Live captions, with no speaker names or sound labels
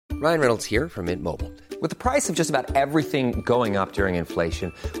Ryan Reynolds here from Mint Mobile. With the price of just about everything going up during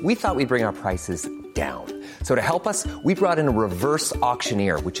inflation, we thought we'd bring our prices down. So to help us, we brought in a reverse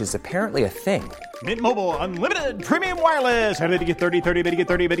auctioneer, which is apparently a thing. Mint Mobile Unlimited Premium Wireless. How to get 30, 30, bit to get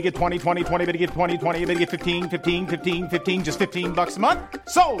 30, bit to get 20, 20, 20, bit to get 20, 20, bit to get 15, 15, 15, 15, just $15 a month?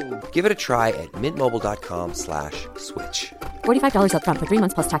 Sold! Give it a try at mintmobile.com/switch. $45 up front for 3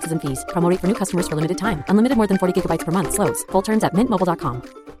 months plus taxes and fees. Promo rate for new customers for limited time. Unlimited more than 40 gigabytes per month. Slows full terms at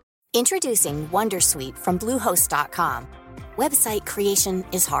mintmobile.com. Introducing Wondersuite from Bluehost.com. Website creation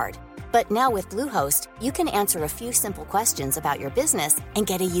is hard, but now with Bluehost, you can answer a few simple questions about your business and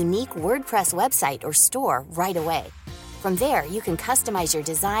get a unique WordPress website or store right away. From there, you can customize your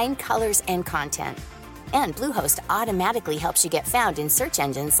design, colors, and content. And Bluehost automatically helps you get found in search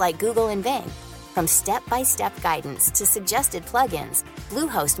engines like Google and Bing. From step-by-step guidance to suggested plugins,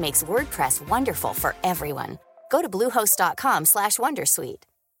 Bluehost makes WordPress wonderful for everyone. Go to bluehost.com/wondersuite.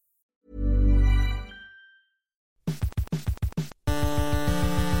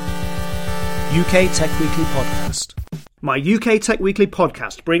 UK Tech Weekly Podcast. My UK Tech Weekly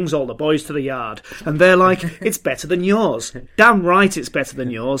podcast brings all the boys to the yard, and they're like, it's better than yours. Damn right it's better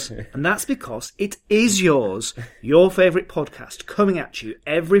than yours. And that's because it is yours. Your favourite podcast coming at you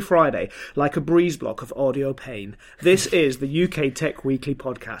every Friday like a breeze block of audio pain. This is the UK Tech Weekly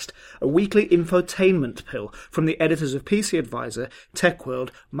Podcast, a weekly infotainment pill from the editors of PC Advisor, TechWorld,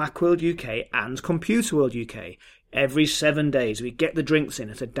 Macworld UK and Computer World UK. Every 7 days we get the drinks in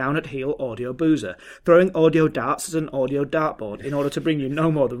at a down-at-heel audio boozer, throwing audio darts at an audio dartboard in order to bring you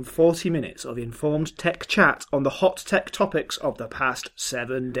no more than 40 minutes of informed tech chat on the hot tech topics of the past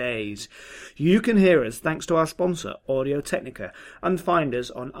 7 days. You can hear us thanks to our sponsor, Audio-Technica, and find us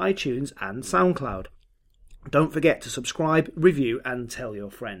on iTunes and SoundCloud. Don't forget to subscribe, review, and tell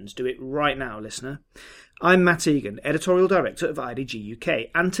your friends. Do it right now, listener. I'm Matt Egan, Editorial Director of IDG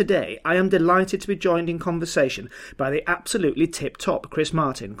UK, and today I am delighted to be joined in conversation by the absolutely tip-top Chris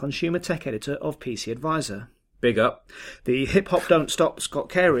Martin, Consumer Tech Editor of PC Advisor. Big up. The hip-hop don't stop Scott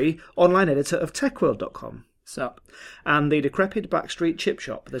Carey, online editor of TechWorld.com. Sup. And the decrepit backstreet chip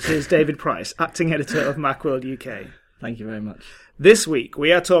shop that is David Price, acting editor of Macworld UK. Thank you very much. This week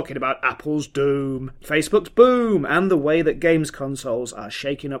we are talking about Apple's doom, Facebook's boom, and the way that games consoles are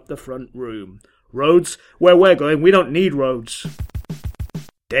shaking up the front room. Roads? Where we're going, we don't need roads.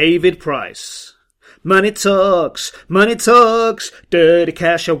 David Price. Money talks, dirty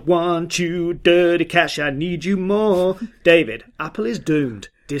cash I want you, dirty cash I need you more. David, Apple is doomed.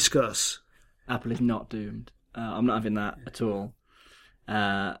 Discuss. Apple is not doomed. I'm not having that at all.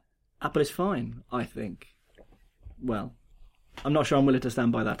 Apple is fine, I think. Well, I'm not sure I'm willing to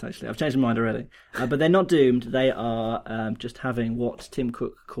stand by that, actually. I've changed my mind already. But they're not doomed. They are just having what Tim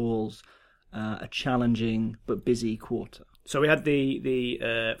Cook calls a challenging but busy quarter. So we had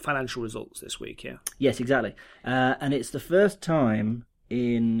the financial results this week, yeah? Yes, exactly. And it's the first time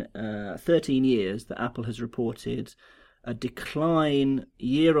in 13 years that Apple has reported a decline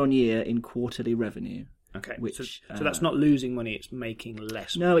year on year in quarterly revenue. Okay, which, so that's not losing money, it's making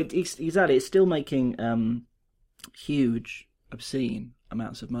less money. No, exactly. It's still making huge, obscene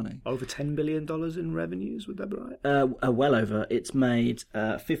amounts of money. Over $10 billion in revenues, would that be right? Well over. It's made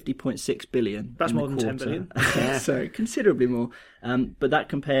 $50.6 billion. That's more than $10 billion. So considerably more. But that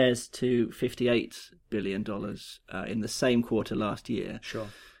compares to $58 billion in the same quarter last year. Sure.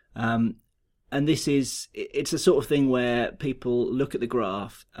 And it's a sort of thing where people look at the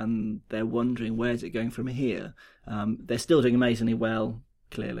graph and they're wondering, where's it going from here? They're still doing amazingly well,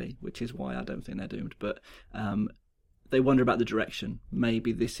 clearly, which is why I don't think they're doomed. But they wonder about the direction.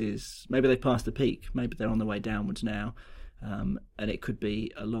 Maybe they've passed the peak. Maybe they're on the way downwards now, and it could be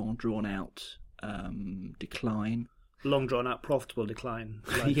a long, drawn-out decline. Long, drawn-out, profitable decline,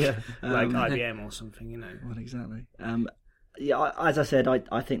 like, like IBM or something, you know. Well, exactly. As I said,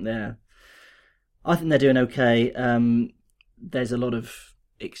 I think they're doing okay. There's a lot of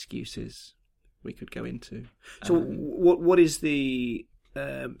excuses we could go into. So, what is the?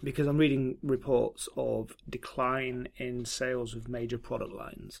 Because I'm reading reports of decline in sales of major product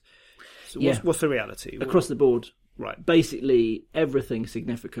lines. So what's the reality? Across the board. Right. Basically, everything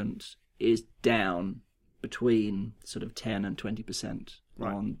significant is down between sort of 10 and 20%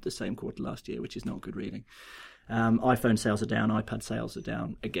 on the same quarter last year, which is not good reading. iPhone sales are down, iPad sales are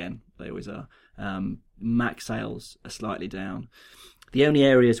down. Again, they always are. Mac sales are slightly down. The only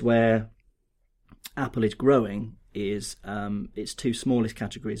areas where Apple is growing is its two smallest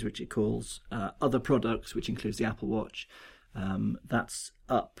categories, which it calls other products, which includes the Apple Watch. That's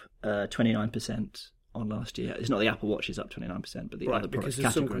up 29% on last year. It's not the Apple Watch is up 29%, but the other product because there's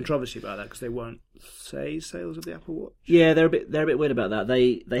category. some controversy about that because they won't say sales of the Apple Watch. Yeah, they're a bit weird about that.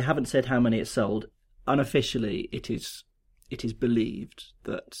 They haven't said how many it's sold. Unofficially, it is believed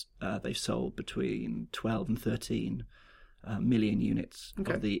that they've sold between 12 and 13 million units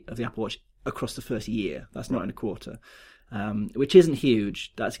of the Apple Watch across the first year. That's not in a quarter, which isn't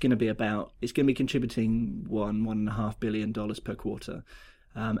huge. That's going to be it's going to be contributing $1.5 billion per quarter.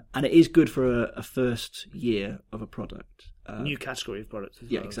 And it is good for a first year of a product. New category of products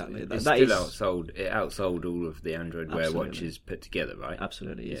as yeah, well. exactly. It outsold all of the Android Wear watches put together, right?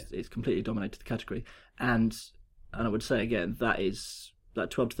 Absolutely. Yeah. It's completely dominated the category. And I would say again, that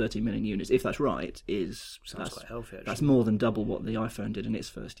 12 to 13 million units, if that's right, sounds quite healthy, actually. That's more than double what the iPhone did in its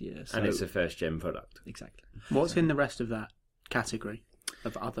first year. So, and it's a first gen product. Exactly. What's in the rest of that category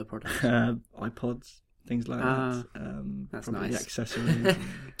of other products? iPods, things like that. That's probably nice. Accessories and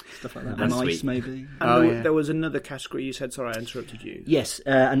stuff like that. That's And ice, sweet. maybe. And there was another category you said, sorry, I interrupted you. Yes,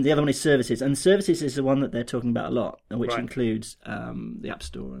 and the other one is services. And services is the one that they're talking about a lot, which Right. includes the App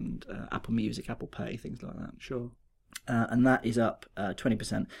Store and Apple Music, Apple Pay, things like that. Sure. And that is up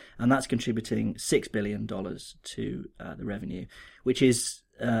 20%, and that's contributing $6 billion to the revenue, which is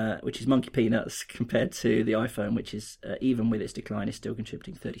monkey peanuts compared to the iPhone, which is even with its decline is still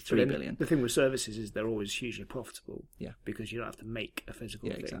contributing $33 billion. The thing with services is they're always hugely profitable. Yeah. Because you don't have to make a physical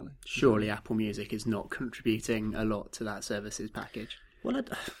thing. Exactly. Surely Apple Music is not contributing a lot to that services package. Well,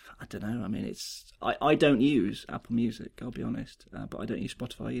 I don't know. I mean, I don't use Apple Music, I'll be honest, but I don't use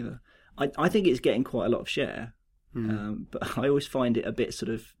Spotify either. I think it's getting quite a lot of share. But I always find it a bit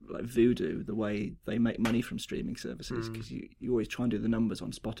sort of like Voodoo, the way they make money from streaming services, because you always try and do the numbers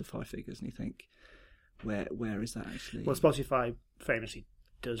on Spotify figures and you think, where is that actually? Well, Spotify famously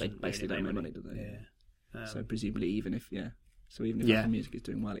They doesn't basically really don't make make money, do they? Yeah. So presumably even if Apple Music is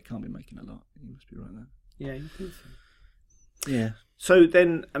doing well, it can't be making a lot. You must be right there. Yeah, you think so. Yeah. So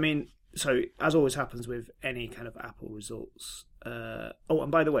then, I mean, as always happens with any kind of Apple results.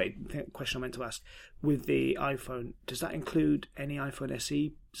 And by the way, the question I meant to ask, with the iPhone, does that include any iPhone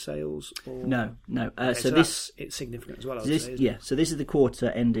SE sales? Or... No. Okay, So this it's significant as well, I would say. So this is the quarter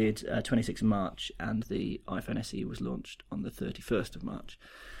ended 26th of March, and the iPhone SE was launched on the 31st of March.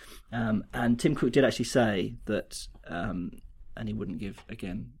 And Tim Cook did actually say that, and he wouldn't give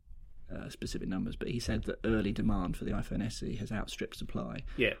again specific numbers, but he said that early demand for the iPhone SE has outstripped supply.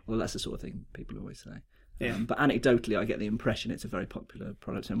 Yeah. Well, that's the sort of thing people always say. Yeah. But anecdotally, I get the impression it's a very popular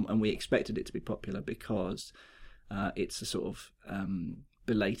product, and we expected it to be popular because it's a sort of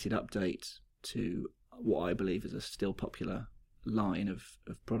belated update to what I believe is a still popular line of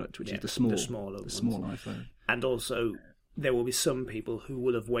product, which is the small iPhone. And also, there will be some people who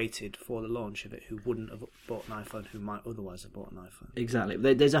would have waited for the launch of it who wouldn't have bought an iPhone who might otherwise have bought an iPhone.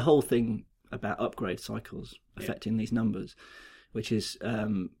 Exactly. There's a whole thing about upgrade cycles affecting these numbers, which is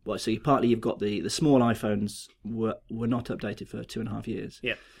so partly you've got the small iPhones were not updated for 2.5 years,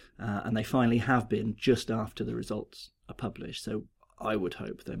 and they finally have been just after the results are published. So I would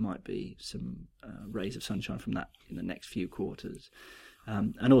hope there might be some rays of sunshine from that in the next few quarters.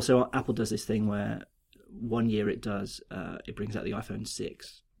 And also Apple does this thing where 1 year it brings out the iPhone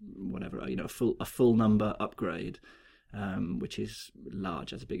 6, whatever, a full number upgrade. Which is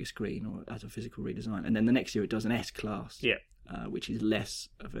large, has a bigger screen or has a physical redesign, and then the next year it does an S class, which is less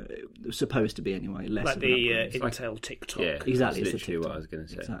of supposed to be anyway, less like of the an upgrade. Intel TikTok. Yeah, Exactly, that's it's the literally TikTok. what I was going to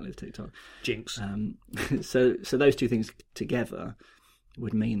say. Exactly, the TikTok. Jinx. So those two things together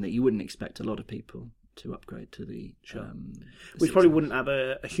would mean that you wouldn't expect a lot of people to upgrade to the Which probably wouldn't have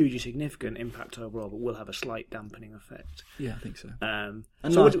a hugely significant impact overall, but will have a slight dampening effect. Yeah, I think so. And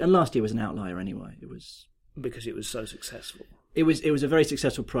Last year was an outlier anyway. It was because it was so successful. It was a very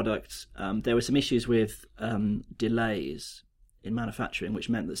successful product. There were some issues with delays in manufacturing, which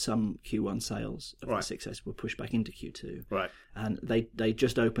meant that some Q1 sales of the 6S were pushed back into Q2. Right. And they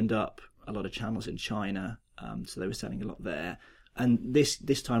just opened up a lot of channels in China, so they were selling a lot there. And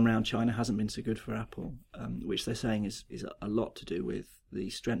this time round, China hasn't been so good for Apple, which they're saying is a lot to do with the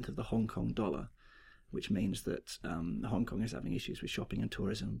strength of the Hong Kong dollar, which means that Hong Kong is having issues with shopping and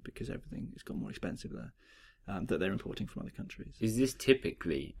tourism because everything has got more expensive there. That they're importing from other countries. Is this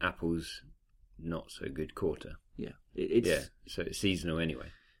typically Apple's not so good quarter? Yeah, so it's seasonal anyway.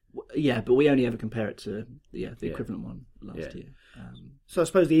 Yeah, but we only ever compare it to the equivalent one last year. So I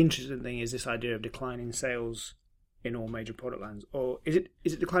suppose the interesting thing is this idea of declining sales in all major product lines, or is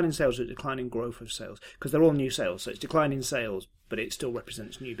it declining sales or declining growth of sales? Because they're all new sales, so it's declining sales, but it still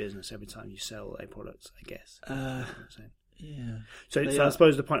represents new business every time you sell a product, I guess. Yeah. So I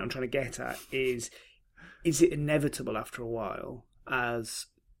suppose the point I'm trying to get at is it inevitable after a while, as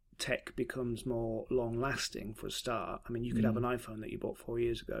tech becomes more long-lasting for a start. I mean, you could have an iPhone that you bought 4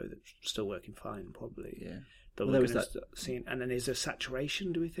 years ago that's still working fine, probably. Yeah. There was that scene, and then is there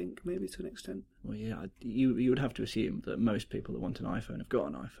saturation? Do we think maybe to an extent? Well, yeah, you would have to assume that most people that want an iPhone have got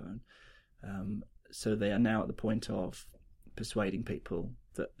an iPhone, so they are now at the point of persuading people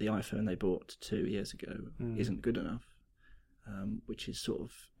that the iPhone they bought 2 years ago isn't good enough, which is sort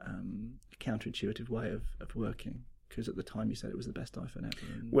of a counterintuitive way of working. Because at the time you said it was the best iPhone ever.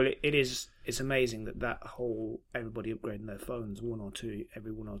 Well, it is. It's amazing that whole everybody upgrading their phones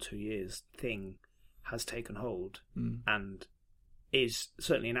every 1 or 2 years thing has taken hold and is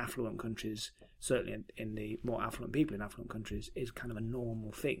certainly in affluent countries, certainly in the more affluent people in affluent countries, is kind of a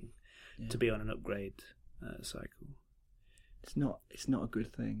normal thing to be on an upgrade cycle. It's not a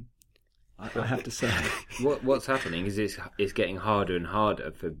good thing, I have to say. What's happening is it's getting harder and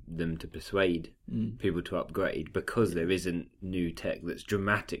harder for them to persuade people to upgrade because there isn't new tech that's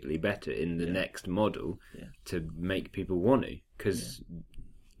dramatically better in the next model to make people want to. Because,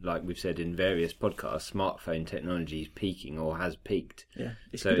 like we've said in various podcasts, smartphone technology is peaking or has peaked. Yeah,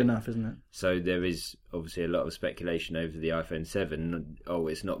 it's good enough, isn't it? So there is obviously a lot of speculation over the iPhone 7. Oh,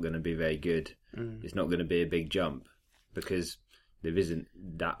 it's not going to be very good. It's not going to be a big jump because there isn't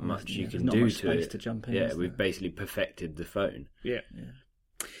that much you can do to it. To jump in, yeah, we've basically perfected the phone. Yeah.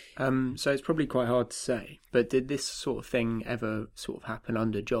 So it's probably quite hard to say, but did this sort of thing ever sort of happen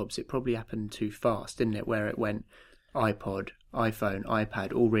under Jobs? It probably happened too fast, didn't it? Where it went iPod, iPhone,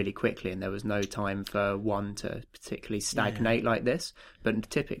 iPad all really quickly, and there was no time for one to particularly stagnate like this. But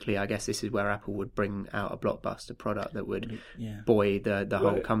typically, I guess this is where Apple would bring out a blockbuster product that would buoy the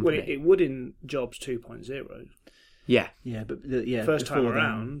whole company. Well, it would in Jobs 2.0. Yeah. Yeah, but first time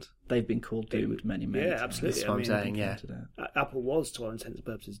around, they've been called doomed many times. Yeah, absolutely. That's what I'm saying, yeah. Apple was, to all intents and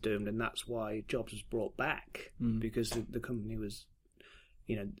purposes, doomed, and that's why Jobs was brought back, because the company was,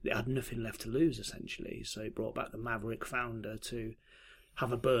 it had nothing left to lose, essentially. So it brought back the maverick founder to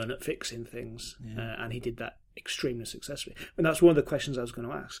have a burn at fixing things, and he did that extremely successfully. And that's one of the questions I was going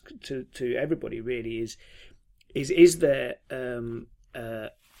to ask to everybody, really, is there an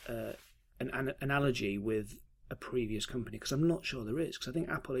analogy with a previous company? Because I'm not sure there is, because I think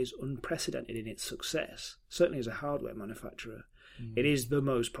Apple is unprecedented in its success, certainly as a hardware manufacturer. It is the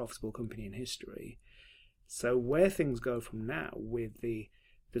most profitable company in history. So where things go from now with the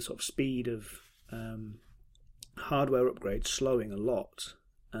sort of speed of hardware upgrades slowing a lot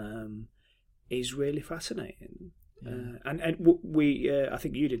is really fascinating. And we I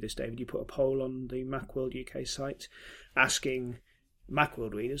think you did this, David. You put a poll on the Macworld UK site asking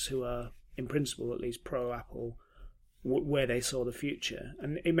Macworld readers, who are in principle at least pro-Apple, where they saw the future.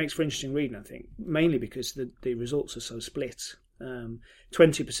 And it makes for interesting reading, I think, mainly because the results are so split.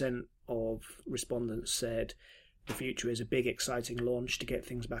 20% of respondents said the future is a big, exciting launch to get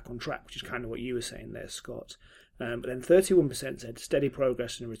things back on track, which is kind of what you were saying there, Scott. But then 31% said steady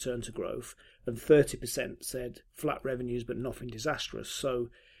progress and a return to growth, and 30% said flat revenues but nothing disastrous. So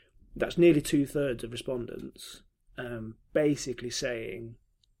that's nearly 2/3 of respondents basically saying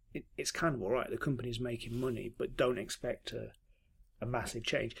it's kind of all right, the company's making money, but don't expect a massive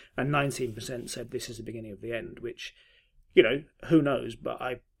change. And 19% said this is the beginning of the end, which, who knows, but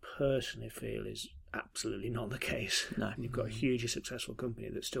I personally feel is absolutely not the case. No. You've got a hugely successful company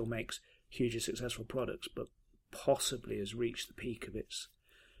that still makes hugely successful products, but possibly has reached the peak of its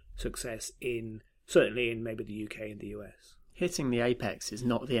success certainly in maybe the UK and the US. Hitting the apex is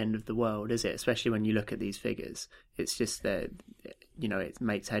not the end of the world, is it? Especially when you look at these figures. It's just that, it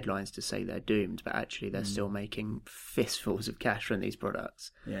makes headlines to say they're doomed, but actually they're still making fistfuls of cash from these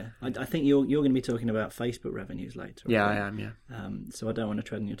products. Yeah, I think you're going to be talking about Facebook revenues later. Yeah, I am, yeah. So I don't want to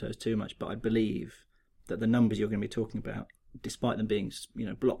tread on your toes too much, but I believe that the numbers you're going to be talking about, despite them being,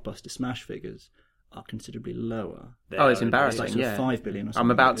 blockbuster smash figures, are considerably lower. It's embarrassing, like 5 billion or something.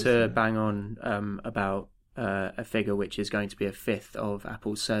 I'm about to bang on about a figure which is going to be a fifth of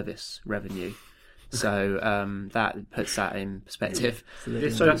Apple's service revenue. So that puts that in perspective.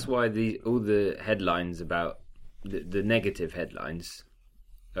 That's why all the headlines about the negative headlines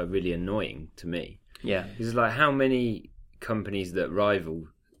are really annoying to me. Yeah, it's like how many companies that rival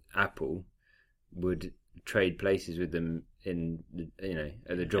Apple would trade places with them in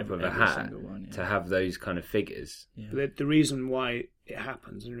at the drop of a hat to have those kind of figures. Yeah. The reason why it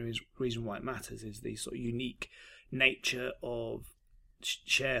happens and the reason why it matters is the sort of unique nature of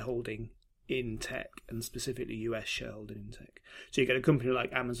shareholding in tech, and specifically US shareholding in tech. So you get a company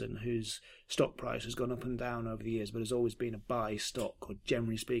like Amazon whose stock price has gone up and down over the years, but has always been a buy stock, or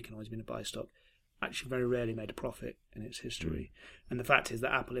generally speaking always been a buy stock. actually very rarely made a profit in its history. And the fact is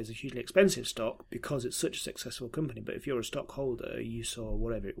that Apple is a hugely expensive stock because it's such a successful company. But if you're a stockholder, you saw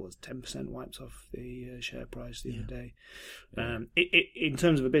whatever it was, 10% wipes off the share price the other day. In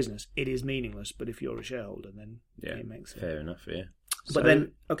terms of a business, it is meaningless. But if you're a shareholder, then it makes it. Fair enough, yeah. But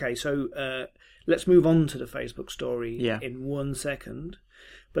then, okay, so let's move on to the Facebook story in 1 second.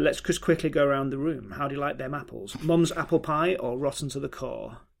 But let's just quickly go around the room. How do you like them apples? Mum's apple pie or rotten to the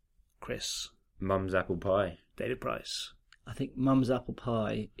core? Chris. Mum's apple pie. David Price. I think Mum's apple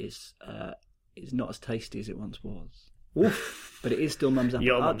pie is not as tasty as it once was. Oof. But it is still Mum's apple pie.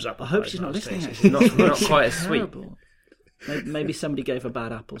 Your Mum's apple I hope pie she's is not as listening. tasty. Not quite as sweet. Terrible. Maybe somebody gave her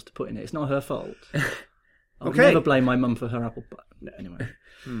bad apples to put in it. It's not her fault. I'll Okay. never blame my mum for her apple pie. No, anyway,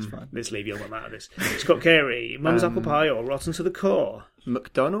 it's fine. Let's leave your mum out of this. Scott Carey, Mum's apple pie or rotten to the core?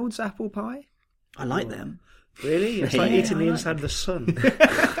 McDonald's apple pie? I like them. Really? It's like eating the inside of the sun.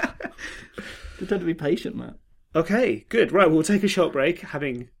 We tend to be patient, Matt. Okay, good. Right, we'll take a short break,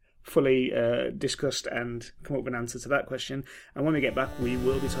 having fully discussed and come up with an answer to that question. And when we get back, we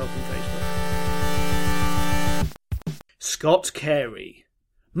will be talking Facebook. Scott Carey.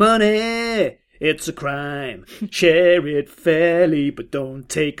 Money! It's a crime. Share it fairly, but don't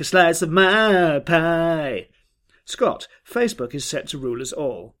take a slice of my pie. Scott, Facebook is set to rule us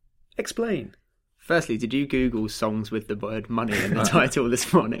all. Explain. Firstly, did you Google songs with the word money in the title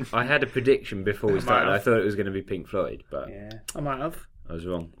this morning? I had a prediction before we started. I thought it was going to be Pink Floyd, but Yeah, I might have. I was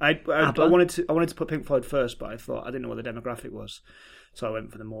wrong. I wanted to put Pink Floyd first, but I thought I didn't know what the demographic was, so I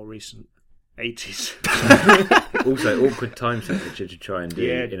went for the more recent 80s. Also, awkward time signature to try and do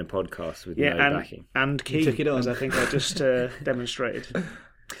in a podcast with no backing. And key, took it on. as I think I just demonstrated.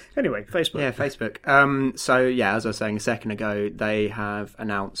 Anyway, Facebook. Yeah, Facebook. So, as I was saying a second ago, they have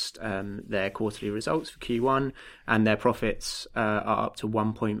announced their quarterly results for Q1, and their profits are up to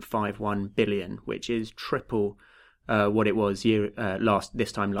 1.51 billion, which is triple what it was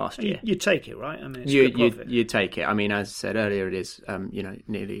this time last year. You take it, right? I mean, it's good profit. You take it. I mean, as I said earlier, it is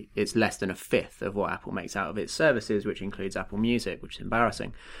it's less than a fifth of what Apple makes out of its services, which includes Apple Music, which is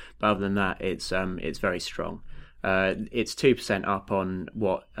embarrassing. But other than that, it's very strong. It's 2% up on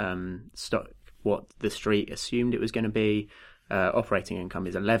what the street assumed it was going to be. Operating income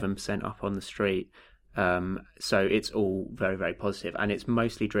is 11% up on the street. So it's all very, very positive, and it's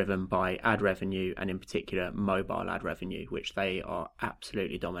mostly driven by ad revenue, and in particular mobile ad revenue, which they are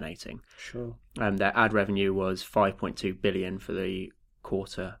absolutely dominating. Sure. Their ad revenue was 5.2 billion for the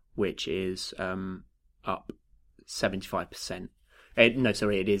quarter, which is up 75%.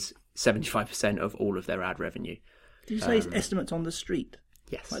 It is 75% of all of their ad revenue. Did you say estimates on the street?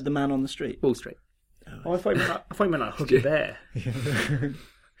 Yes. Like the man on the street? Wall Street. I thought you meant like Huggy Bear.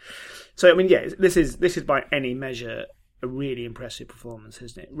 So, I mean, this is by any measure a really impressive performance,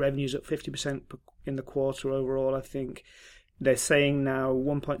 isn't it? Revenue's up 50% in the quarter overall, I think. They're saying now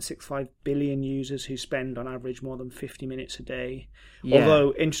 1.65 billion users who spend on average more than 50 minutes a day. Yeah.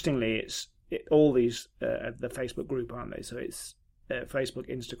 Although, interestingly, all these the Facebook group, aren't they? So it's Facebook,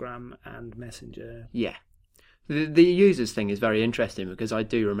 Instagram, and Messenger. Yeah. The users thing is very interesting, because I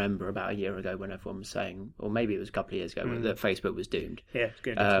do remember about a year ago when everyone was saying, or maybe it was a couple of years ago, that Facebook was doomed. Yeah, it's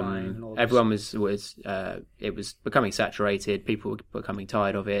going to decline and all this. Everyone was it was becoming saturated. People were becoming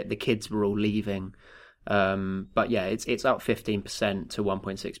tired of it. The kids were all leaving. But yeah, it's up 15% to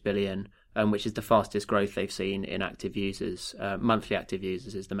 1.6 billion, which is the fastest growth they've seen in active users. Monthly active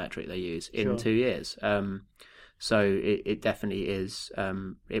users is the metric they use in 2 years. So it definitely is.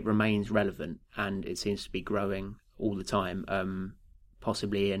 It remains relevant, and it seems to be growing all the time.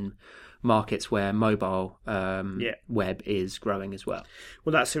 Possibly in markets where mobile web is growing as well.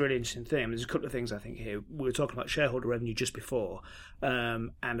 Well, that's a really interesting thing. There's a couple of things I think here. We were talking about shareholder revenue just before,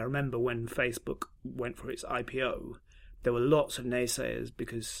 and I remember when Facebook went for its IPO, there were lots of naysayers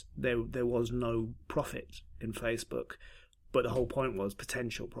because there was no profit in Facebook, but the whole point was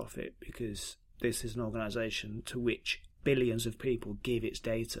potential profit, because this is an organisation to which billions of people give its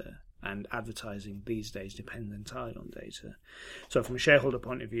data, and advertising these days depends entirely on data. So from a shareholder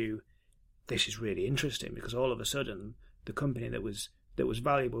point of view, this is really interesting, because all of a sudden the company that was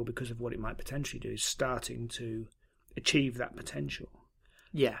valuable because of what it might potentially do is starting to achieve that potential.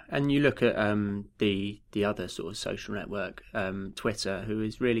 Yeah, and you look at the other sort of social network, Twitter, who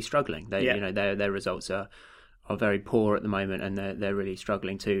is really struggling. Their results are very poor at the moment, and they're really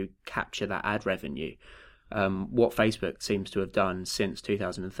struggling to capture that ad revenue. What Facebook seems to have done since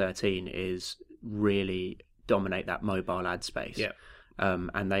 2013 is really dominate that mobile ad space. Yeah.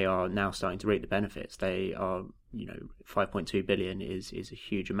 And they are now starting to reap the benefits. They are, 5.2 billion is a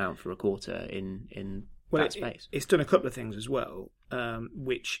huge amount for a quarter in that space. It's done a couple of things as well,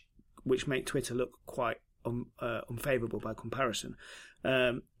 which which make Twitter look quite unfavourable by comparison.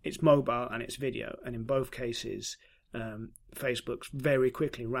 It's mobile and it's video, and in both cases, Facebook's very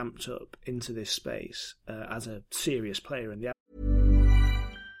quickly ramped up into this space as a serious player in the.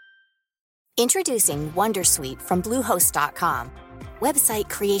 Introducing Wondersuite from Bluehost.com. Website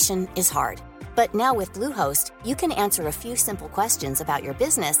creation is hard, but now with Bluehost, you can answer a few simple questions about your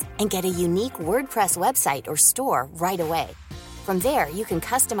business and get a unique WordPress website or store right away. From there, you can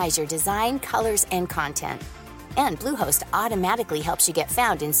customize your design, colors, and content. And Bluehost automatically helps you get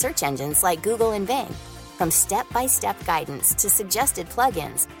found in search engines like Google and Bing. From step-by-step guidance to suggested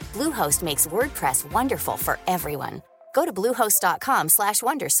plugins, Bluehost makes WordPress wonderful for everyone. Go to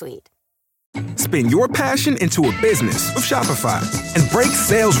bluehost.com/wondersuite. Spin your passion into a business with Shopify and break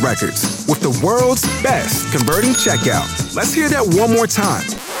sales records with the world's best converting checkout. Let's hear that one more time.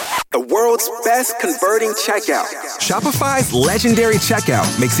 The world's best converting checkout. Shopify's legendary checkout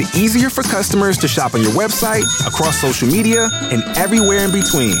makes it easier for customers to shop on your website, across social media, and everywhere in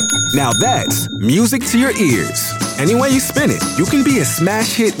between. Now that's music to your ears. Any way you spin it, you can be a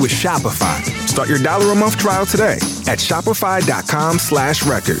smash hit with Shopify. Start your $1 a month trial today at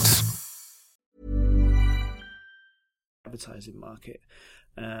shopify.com/records. Advertising market,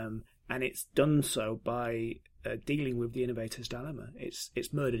 and it's done so by dealing with the innovator's dilemma.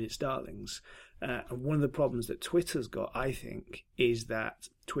 It's murdered its darlings, and one of the problems that Twitter's got, I think, is that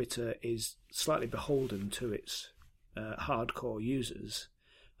Twitter is slightly beholden to its hardcore users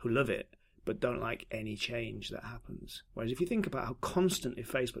who love it but don't like any change that happens. Whereas if you think about how constantly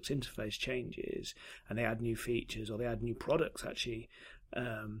Facebook's interface changes, and they add new features or they add new products actually,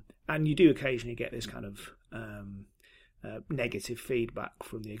 and you do occasionally get this kind of negative feedback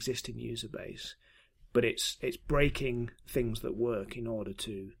from the existing user base, but it's breaking things that work in order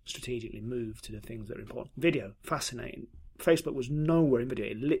to strategically move to the things that are important. Video, fascinating. Facebook was nowhere in video.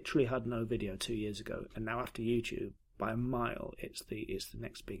 It literally had no video 2 years ago, and now after YouTube, by a mile, it's the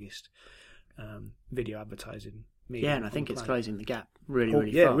next biggest video advertising medium. Yeah, and I think it's closing the gap really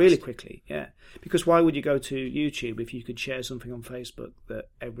fast. Yeah, really quickly. Yeah, because why would you go to YouTube if you could share something on Facebook that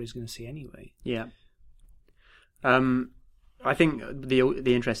everybody's going to see anyway? Yeah. I think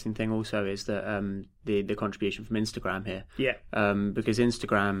the interesting thing also is that the contribution from Instagram here. Yeah. Because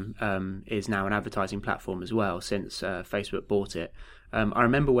Instagram is now an advertising platform as well since Facebook bought it. I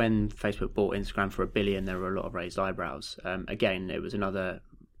remember when Facebook bought Instagram for $1 billion, there were a lot of raised eyebrows. Again, it was another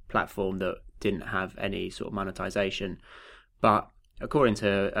platform that didn't have any sort of monetization, but according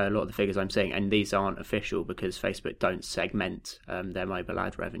to a lot of the figures I'm seeing, and these aren't official because Facebook don't segment their mobile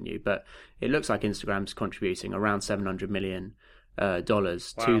ad revenue, but it looks like Instagram's contributing around $700 million to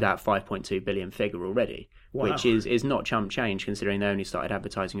that 5.2 billion figure already, which is not chump change considering they only started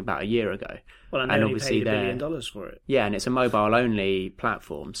advertising about a year ago. Well, and they only paid $1 billion for it. Yeah, and it's a mobile-only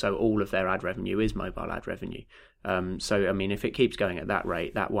platform, so all of their ad revenue is mobile ad revenue. So, I mean, if it keeps going at that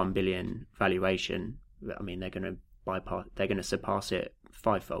rate, that 1 billion valuation, I mean, they're going to surpass it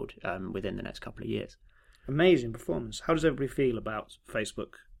fivefold within the next couple of years. Amazing performance. How does everybody feel about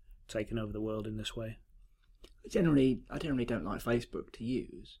Facebook taking over the world in this way? I generally don't like Facebook to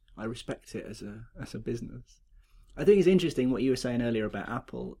use. I respect it as a business. I think it's interesting what you were saying earlier about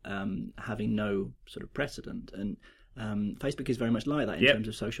Apple having no sort of precedent, and Facebook is very much like that in terms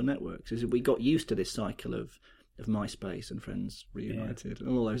of social networks. Is that we got used to this cycle of MySpace and Friends Reunited and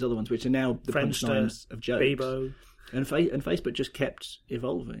all those other ones, which are now the punchlines of jokes. Bebo. And Facebook just kept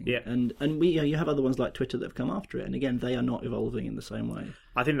evolving. Yeah. And we you have other ones like Twitter that have come after it, and again they are not evolving in the same way.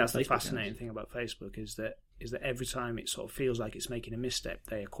 I think that's the fascinating thing about Facebook is that every time it sort of feels like it's making a misstep,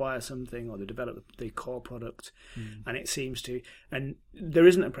 they acquire something or they develop the core product, and it seems to. And there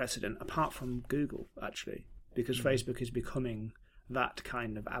isn't a precedent apart from Google actually, because Facebook is becoming that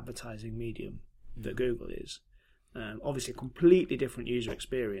kind of advertising medium that Google is. Obviously a completely different user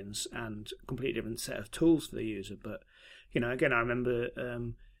experience and a completely different set of tools for the user, but again I remember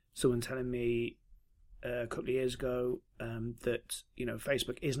someone telling me a couple of years ago that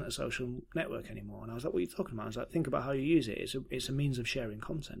Facebook isn't a social network anymore, and I was like, what are you talking about? I was like, think about how you use it. It's a means of sharing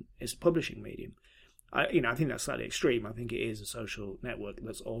content. It's a publishing medium. I think that's slightly extreme. I think it is a social network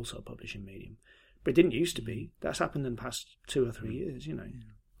that's also a publishing medium, but it didn't used to be. That's happened in the past 2 or 3 years.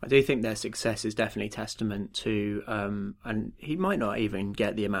 I do think their success is definitely testament to, and he might not even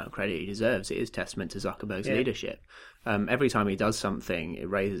get the amount of credit he deserves. It is testament to Zuckerberg's leadership. Every time he does something, it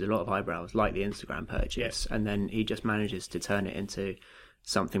raises a lot of eyebrows, like the Instagram purchase, and then he just manages to turn it into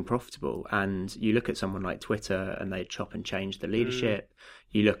something profitable. And you look at someone like Twitter, and they chop and change the leadership.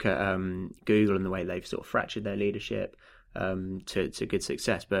 You look at Google and the way they've sort of fractured their leadership to good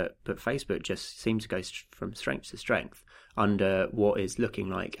success. But Facebook just seems to go from strength to strength. under what is looking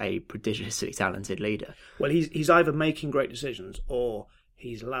like a prodigiously talented leader. Well, he's either making great decisions or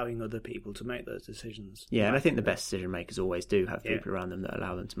he's allowing other people to make those decisions. Yeah, and I think the best decision makers always do have people around them that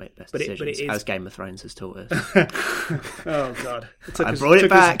allow them to make the best decisions, as Game of Thrones has taught us. Oh, God. I brought it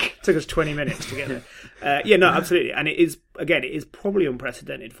back. It took us 20 minutes to get there. Yeah, no, absolutely. And it is probably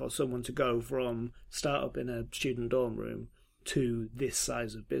unprecedented for someone to go from startup in a student dorm room to this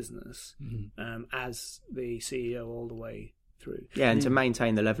size of business as the CEO all the way through. Yeah, and to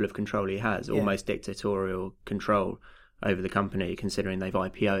maintain the level of control he has, almost dictatorial control over the company, considering they've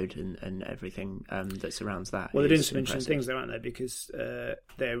IPO'd and everything that surrounds that. Well, they're doing some interesting things there, aren't they? Because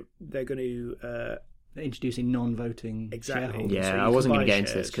they're going to... they're introducing non-voting shareholders. Yeah, so I wasn't going to get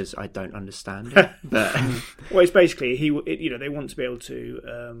into this because I don't understand it. But well, it's basically, they want to be able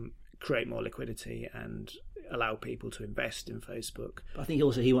to create more liquidity and allow people to invest in Facebook. I think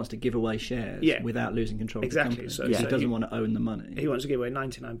also he wants to give away shares without losing control of the company. So he doesn't want to own the money. He wants to give away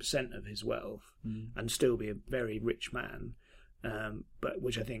 99% of his wealth and still be a very rich man, but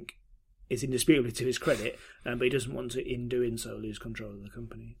which I think is indisputably to his credit, but he doesn't want to, in doing so, lose control of the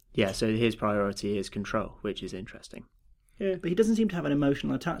company. Yeah, so his priority is control, which is interesting. Yeah, but he doesn't seem to have an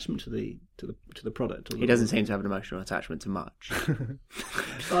emotional attachment to the product. He doesn't seem to have an emotional attachment to much.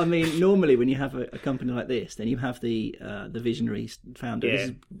 I mean, normally when you have a company like this, then you have the visionary founder. Yeah. This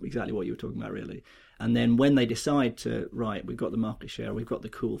is exactly what you were talking about, really. And then when they decide to, right, we've got the market share, we've got the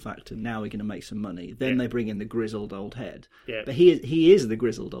cool factor, now we're going to make some money, then they bring in the grizzled old head. Yeah. But he is the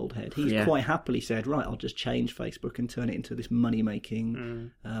grizzled old head. He's quite happily said, right, I'll just change Facebook and turn it into this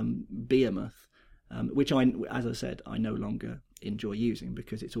money-making behemoth. Which as I said, I no longer enjoy using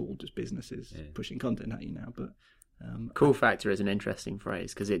because it's all just businesses pushing content at you now. But cool factor is an interesting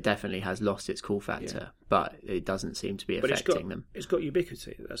phrase because it definitely has lost its cool factor, but it doesn't seem to be affecting them. It's got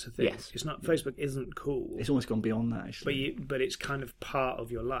ubiquity. That's the thing. Yes. It's not, Facebook isn't cool. It's almost gone beyond that, actually. But it's kind of part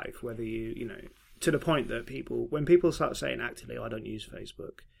of your life. Whether you know, to the point that when people start saying actively, "I don't use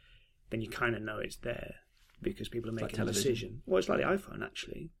Facebook," then you kind of know it's there because people are making a decision. Well, it's like the iPhone,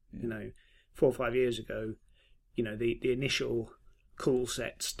 actually. Yeah. You know. 4 or 5 years ago, you know, the initial cool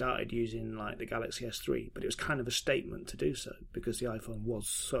set started using like the Galaxy S3, but it was kind of a statement to do so because the iPhone was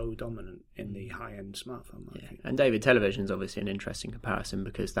so dominant in the high-end smartphone market. Yeah. And David, television's obviously an interesting comparison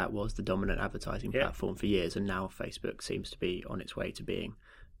because that was the dominant advertising platform for years, and now Facebook seems to be on its way to being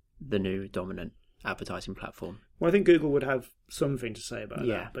the new dominant advertising platform. Well, I think Google would have something to say about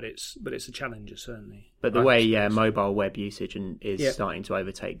that, but it's a challenger, certainly. But the way mobile web usage is starting to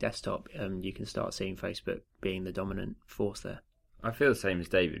overtake desktop, you can start seeing Facebook being the dominant force there. I feel the same as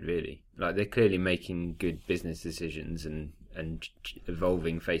David, really. Like, they're clearly making good business decisions and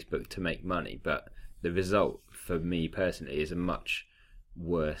evolving Facebook to make money, but the result for me personally is a much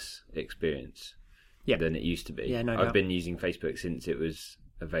worse experience than it used to be. Yeah, no doubt. I've been using Facebook since it was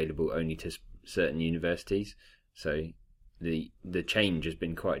available only to certain universities, so the change has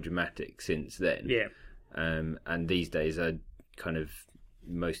been quite dramatic since then. Yeah. And these days, I kind of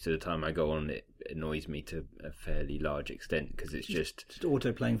most of the time I go on, it annoys me to a fairly large extent because it's just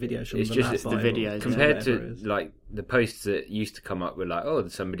auto-playing videos from it's the just last the videos compared to like the posts that used to come up were like, oh,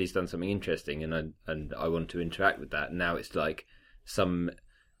 somebody's done something interesting and I want to interact with that. Now it's like some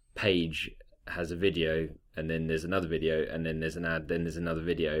page has a video and then there's another video and then there's an ad, then there's another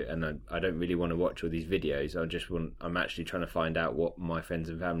video, and I don't really want to watch all these videos. I'm actually trying to find out what my friends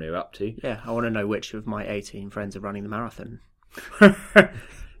and family are up to. Yeah, I want to know which of my 18 friends are running the marathon.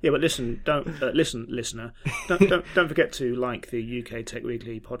 Yeah, but listen, listener, don't forget to like the UK Tech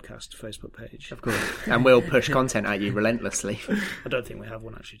Weekly podcast Facebook page. Of course, and we'll push content at you relentlessly. I don't think we have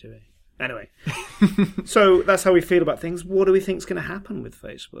one actually, do we? Anyway, so that's how we feel about things. What do we think is going to happen with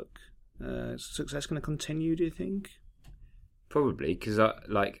Facebook? Is success going to continue, do you think? Probably, because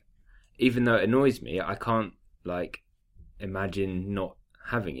even though it annoys me, I can't imagine not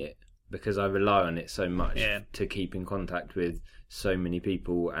having it because I rely on it so much to keep in contact with so many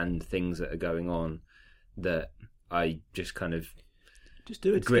people and things that are going on that I just kind of just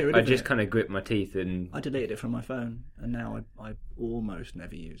do it. I just kind of grip my teeth and I deleted it from my phone, and now I almost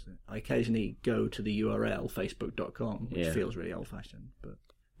never use it. I occasionally go to the URL facebook.com, which feels really old-fashioned, but.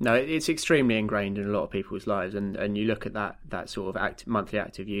 No, it's extremely ingrained in a lot of people's lives, and you look at that sort of monthly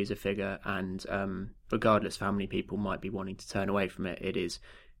active user figure, and regardless of how many people might be wanting to turn away from it, it is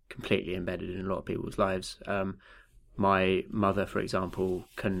completely embedded in a lot of people's lives. My mother, for example,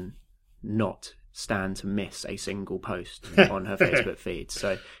 can not stand to miss a single post on her Facebook feed,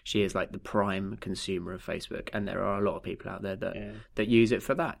 so she is like the prime consumer of Facebook, and there are a lot of people out there that use it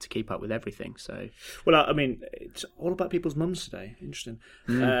for that, to keep up with everything. So, well, I mean, it's all about people's mums today. Interesting.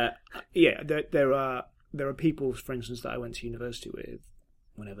 There are there are people, for instance, that I went to university with,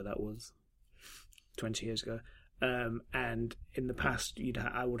 whenever that was, 20 years ago, and in the past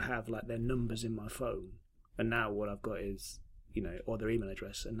I would have like their numbers in my phone, and now what I've got is, or their email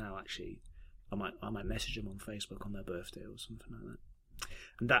address, and now actually I might message them on Facebook on their birthday or something like that.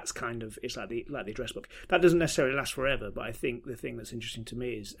 And that's kind of, it's like the address book. That doesn't necessarily last forever, but I think the thing that's interesting to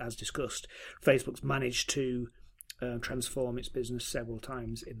me is, as discussed, Facebook's managed to transform its business several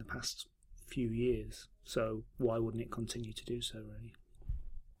times in the past few years. So why wouldn't it continue to do so, really?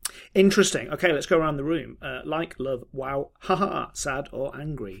 Interesting. Okay, let's go around the room. Like, love, wow, haha, sad or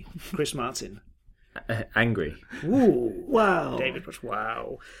angry? Chris Martin. Angry. Ooh, wow. David Bush,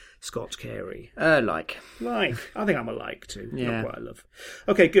 wow. Scott Carey. Like. I think I'm a like too. Yeah. Not quite a love.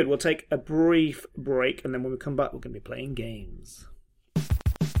 Okay, good. We'll take a brief break, and then when we come back, we're going to be playing games.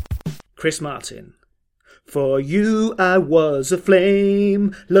 Chris Martin. For you I was a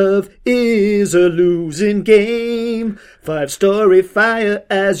flame, love is a losing game. 5-story fire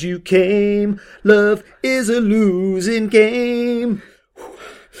as you came, love is a losing game.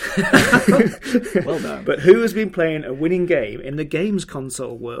 Well done. But who has been playing a winning game in the games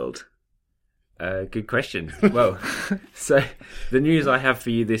console world? Good question. Well, so the news I have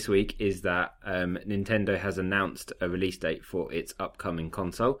for you this week is that Nintendo has announced a release date for its upcoming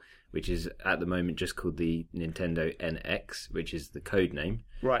console, which is at the moment just called the Nintendo NX, which is the code name.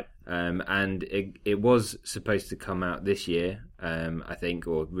 Right. And it was supposed to come out this year, I think,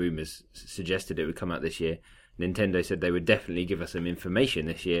 or rumours suggested it would come out this year. Nintendo said they would definitely give us some information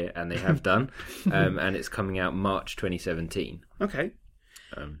this year, and they have done. And it's coming out March 2017. Okay.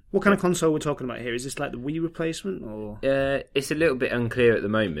 What kind of console we're talking about here? Is this like the Wii replacement, or? It's a little bit unclear at the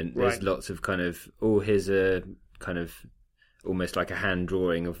moment. There's Right. lots of kind of, here's a kind of almost like a hand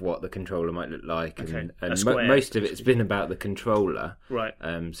drawing of what the controller might look like. Okay. And A square. most of it's been about the controller. Right.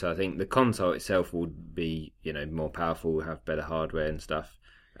 So I think the console itself will be, more powerful, will have better hardware and stuff.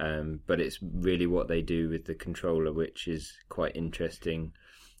 But it's really what they do with the controller, which is quite interesting.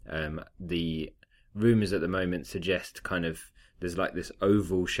 The rumours at the moment suggest kind of there's like this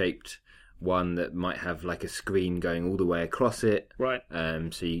oval shaped one that might have like a screen going all the way across it. Right.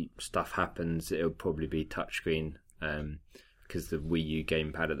 Stuff happens. It'll probably be touchscreen because the Wii U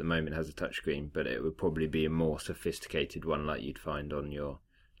gamepad at the moment has a touchscreen, but it would probably be a more sophisticated one like you'd find on your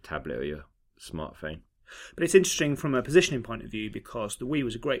tablet or your smartphone. But it's interesting from a positioning point of view, because the Wii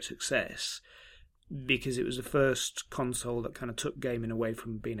was a great success because it was the first console that kind of took gaming away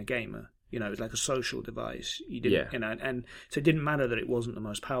from being a gamer. It was like a social device. You didn't, and so it didn't matter that it wasn't the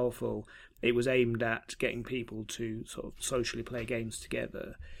most powerful. It was aimed at getting people to sort of socially play games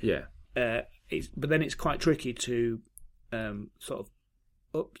together. Yeah. But then it's quite tricky to sort of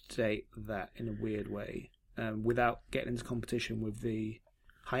update that in a weird way without getting into competition with the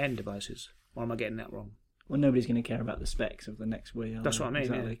high-end devices. Or am I getting that wrong? Well, nobody's going to care about the specs of the next Wii. That's what I mean,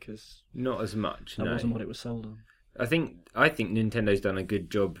 exactly, because not as much. that No. wasn't what it was sold on. I think Nintendo's done a good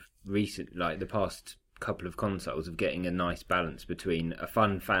job like the past couple of consoles, of getting a nice balance between a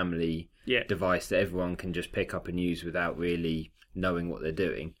fun family device that everyone can just pick up and use without really knowing what they're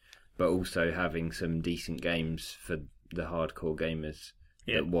doing, but also having some decent games for the hardcore gamers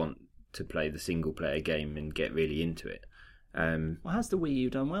that want to play the single player game and get really into it. Well, has the Wii U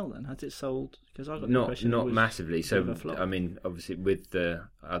done well then? Has it sold? Because I got the Not impression it was massively. So a bit of a flop. I mean, obviously with the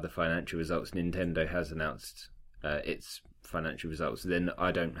other financial results, Nintendo has announced its financial results. Then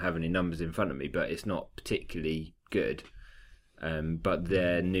I don't have any numbers in front of me, but it's not particularly good. But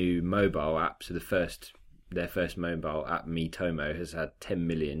their new mobile app, so their first mobile app, Miitomo, has had 10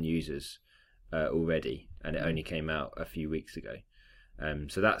 million users already, and it only came out a few weeks ago.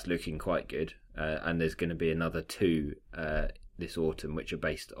 So that's looking quite good. And there's going to be another 2 this autumn, which are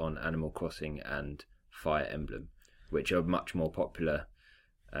based on Animal Crossing and Fire Emblem, which are much more popular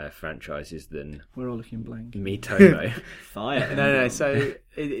franchises than We're all looking blank. Miitomo. Fire. No. So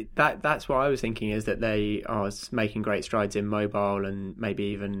that's what I was thinking, is that they are making great strides in mobile and maybe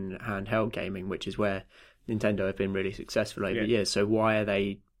even handheld gaming, which is where Nintendo have been really successful over the years. So why are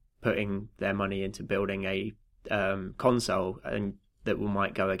they putting their money into building a console and that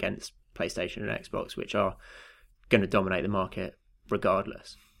might go against PlayStation and Xbox, which are going to dominate the market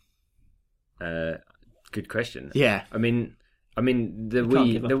regardless? Good question. Yeah. I mean, the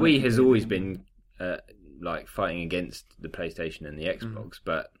can't give up on Wii it, has really, always can been like fighting against the PlayStation and the Xbox,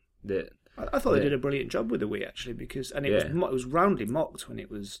 but I thought they did a brilliant job with the Wii, actually, because it was roundly mocked when it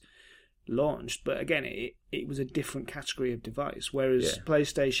was launched, but again, it was a different category of device, whereas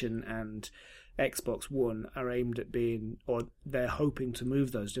PlayStation and Xbox One are aimed at being, or they're hoping to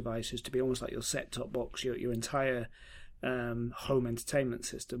move those devices to be almost like your set-top box, your entire home entertainment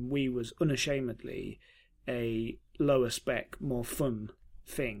system. Wii was unashamedly a lower spec, more fun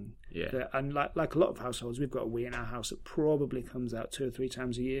thing. Yeah. And like a lot of households, we've got a Wii in our house that probably comes out 2 or 3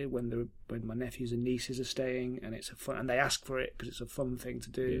 times a year when my nephews and nieces are staying, and it's and they ask for it because it's a fun thing to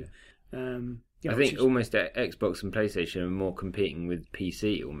do. I think almost Xbox and PlayStation are more competing with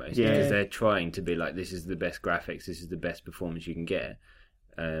PC almost because they're trying to be like, this is the best graphics, this is the best performance you can get.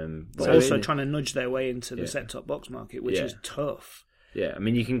 But also trying to nudge their way into the set-top box market, which is tough. Yeah, I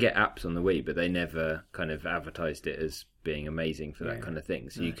mean, you can get apps on the Wii, but they never kind of advertised it as being amazing for that kind of thing.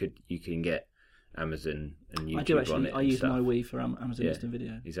 So you can get Amazon and YouTube I do actually. on it. I use stuff. my Wii for Amazon Instant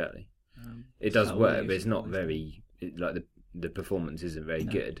Video. Exactly. It does work, but it's not very the performance isn't very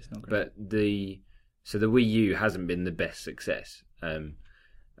good. It's not great. But the Wii U hasn't been the best success.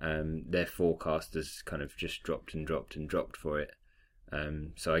 Their forecast has kind of just dropped and dropped and dropped for it.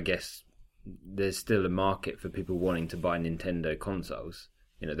 So I guess there's still a market for people wanting to buy Nintendo consoles.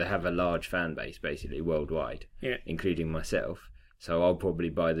 You know, they have a large fan base basically worldwide, including myself. So I'll probably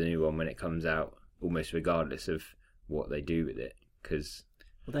buy the new one when it comes out, almost regardless of what they do with it, because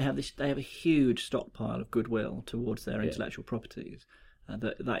they have a huge stockpile of goodwill towards their intellectual properties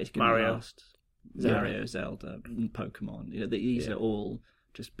that is going to last. Mario, Zelda, and Pokemon. You know, these are all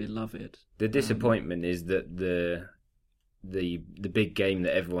just beloved. The disappointment is that the big game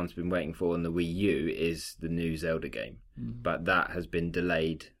that everyone's been waiting for on the Wii U is the new Zelda game. But that has been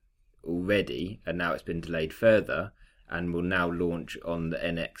delayed already, and now it's been delayed further, and will now launch on the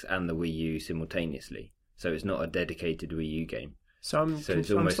NX and the Wii U simultaneously. So it's not a dedicated Wii U game. So I'm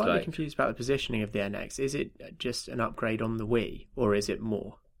slightly confused about the positioning of the NX. Is it just an upgrade on the Wii, or is it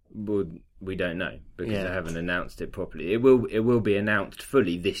more? Well, we don't know because they haven't announced it properly. It will be announced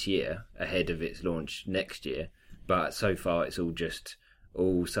fully this year ahead of its launch next year. But so far, it's all just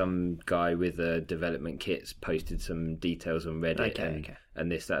some guy with a development kit's posted some details on Reddit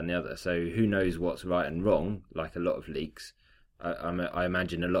and this, that, and the other. So who knows what's right and wrong? Like a lot of leaks, I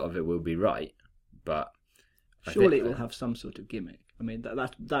imagine a lot of it will be right, but surely it will have some sort of gimmick. I mean,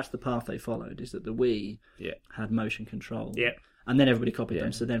 that's the path they followed. Is that the Wii had motion control, and then everybody copied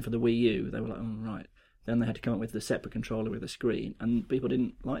them. So then for the Wii U, they were like, oh right. Then they had to come up with the separate controller with a screen, and people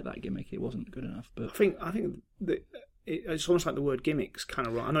didn't like that gimmick. It wasn't good enough. But I think that it's almost like the word gimmick's kind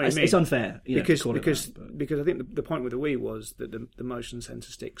of wrong. I know what you mean. It's unfair because I think the point with the Wii was that the motion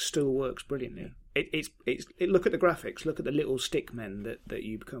sensor stick still works brilliantly. It's look at the graphics, look at the little stick men that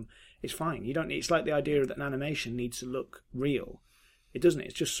you become. It's fine. You don't. It's like the idea that an animation needs to look real. It doesn't.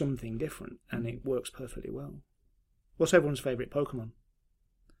 It's just something different, and it works perfectly well. What's everyone's favourite Pokemon?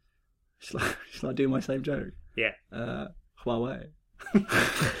 Shall I do my same joke? Yeah. Huawei.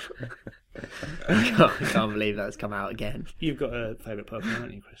 I can't believe that's come out again. You've got a favourite Pokemon,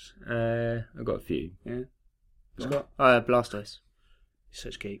 haven't you, Chris? I've got a few. Yeah. Scott? Blastoise.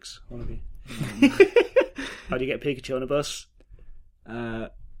 Such geeks, one of you. How do you get Pikachu on a bus?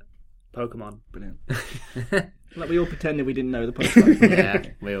 Pokemon. Brilliant. Like we all pretended we didn't know the Pokemon. Yeah,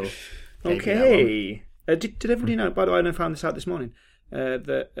 we all. Okay. Did everybody know? By the way, I found this out this morning.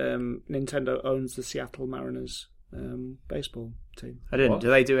 That Nintendo owns the Seattle Mariners baseball team. I didn't. What? Do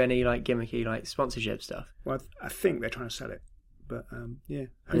they do any like gimmicky sponsorship stuff? Well, I think they're trying to sell it, but yeah.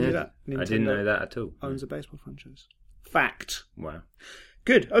 Who knew that? Nintendo I didn't know that at all. Owns a baseball franchise. Fact. Wow.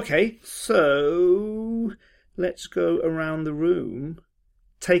 Good. Okay, so let's go around the room,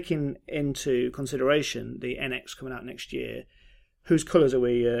 taking into consideration the NX coming out next year. Whose colours are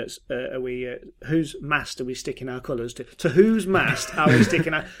we? Whose mast are we sticking our colours to? To whose mast are we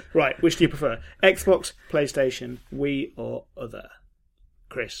sticking our? Right. Which do you prefer? Xbox, PlayStation, Wii, or other?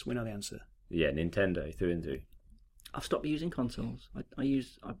 Chris, we know the answer. Yeah, Nintendo through and through. I've stopped using consoles. I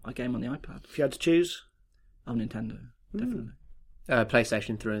game on the iPad. If you had to choose, Nintendo, definitely.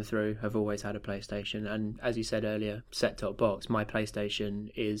 PlayStation through and through. I've always had a PlayStation, and as you said earlier, set-top box. My PlayStation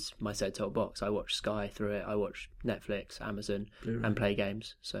is my set-top box. I watch Sky through it. I watch Netflix, Amazon, Blu-ray, and play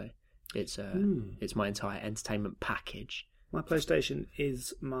games. So it's my entire entertainment package. My PlayStation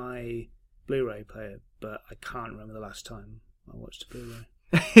is my Blu-ray player, but I can't remember the last time I watched a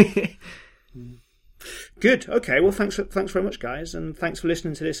Blu-ray. Good. Okay. Well, thanks very much, guys, and thanks for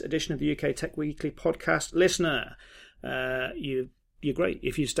listening to this edition of the UK Tech Weekly podcast. Listener, you're great.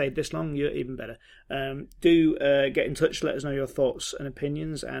 If you've stayed this long, you're even better. Do get in touch, let us know your thoughts and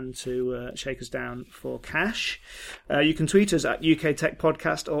opinions, and to shake us down for cash. You can tweet us at UK Tech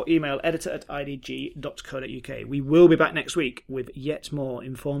Podcast or email editor@idg.co.uk. We will be back next week with yet more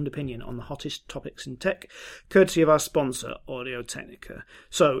informed opinion on the hottest topics in tech, courtesy of our sponsor, Audio-Technica.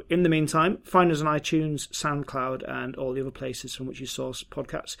 So, in the meantime, find us on iTunes, SoundCloud, and all the other places from which you source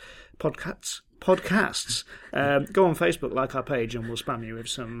podcasts. podcasts. Go on Facebook, like our page, and we'll spam you with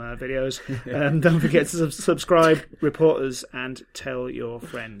some videos. Don't forget to subscribe, report us, and tell your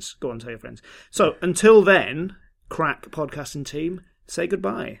friends. Go on, tell your friends. So until then, crack podcasting team, say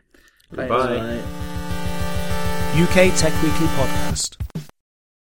goodbye. Bye. UK Tech Weekly Podcast.